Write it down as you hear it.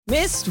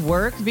Missed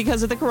work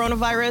because of the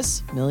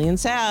coronavirus?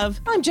 Millions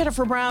have. I'm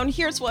Jennifer Brown.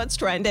 Here's what's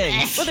trending.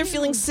 Whether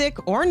feeling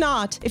sick or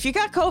not, if you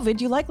got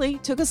COVID, you likely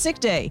took a sick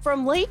day.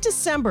 From late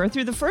December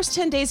through the first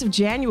 10 days of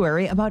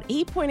January, about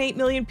 8.8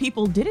 million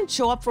people didn't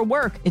show up for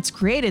work. It's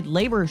created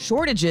labor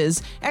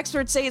shortages.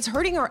 Experts say it's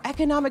hurting our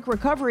economic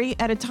recovery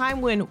at a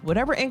time when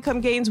whatever income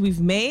gains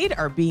we've made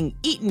are being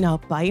eaten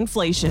up by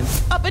inflation.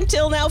 Up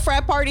until now,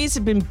 frat parties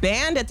have been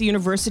banned at the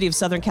University of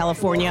Southern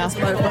California. It's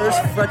my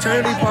first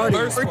fraternity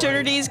party.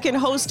 Fraternities can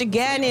host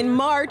again in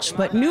March,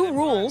 but new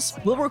rules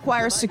will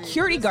require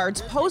security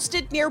guards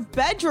posted near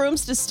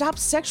bedrooms to stop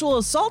sexual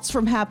assaults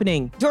from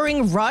happening.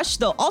 During Rush,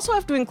 they'll also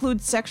have to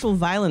include sexual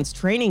violence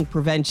training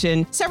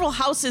prevention. Several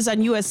houses on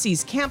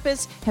USC's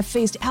campus have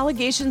faced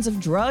allegations of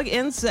drug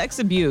and sex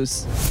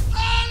abuse.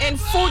 And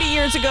 40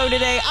 years ago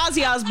today,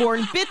 Ozzy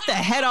Osbourne bit the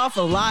head off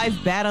a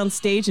live bat on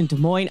stage in Des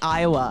Moines,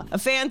 Iowa. A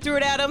fan threw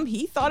it at him.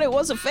 He thought it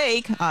was a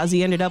fake.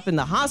 Ozzy ended up in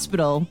the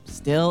hospital.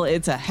 Still,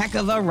 it's a heck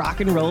of a rock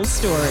and roll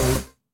story.